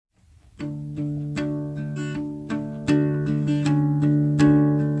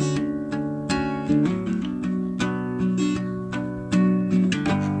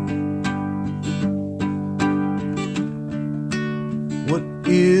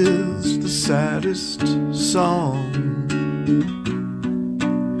is the saddest song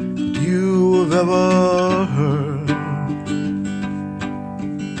that you have ever heard?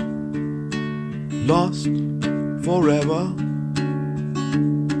 Lost forever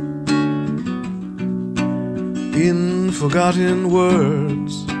in forgotten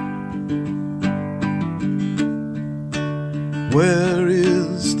words. Where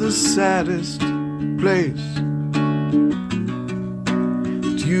is the saddest place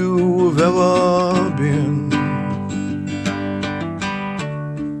that you have ever been?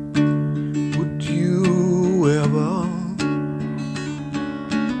 Would you ever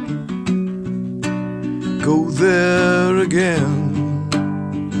go there again?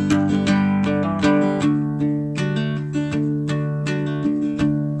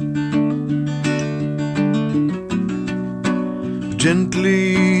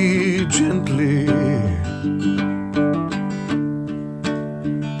 Gently, gently,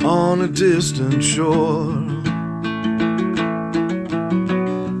 on a distant shore,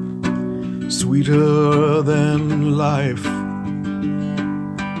 sweeter than life,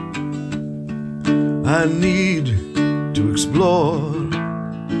 I need to explore.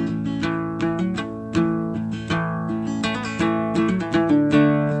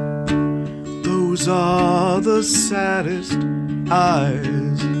 Those are the saddest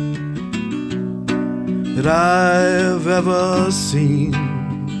eyes that I've ever seen,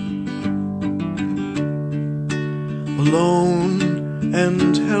 alone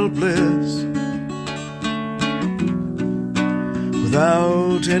and helpless,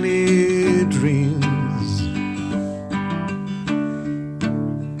 without any dreams.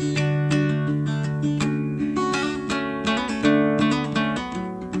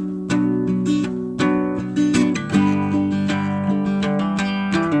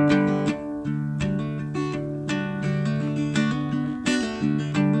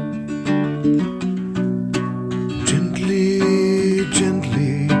 Gently,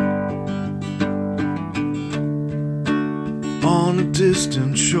 gently, on a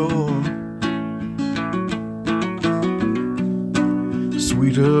distant shore,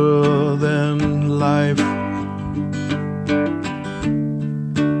 sweeter than life,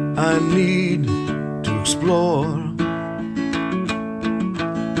 I need to explore.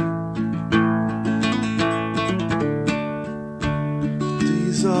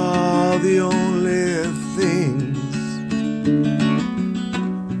 These are the only things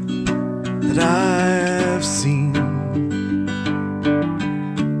that I've seen.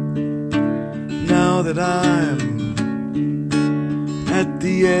 Now that I'm at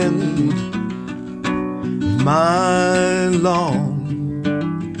the end of my long,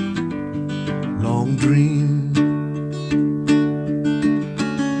 long dream.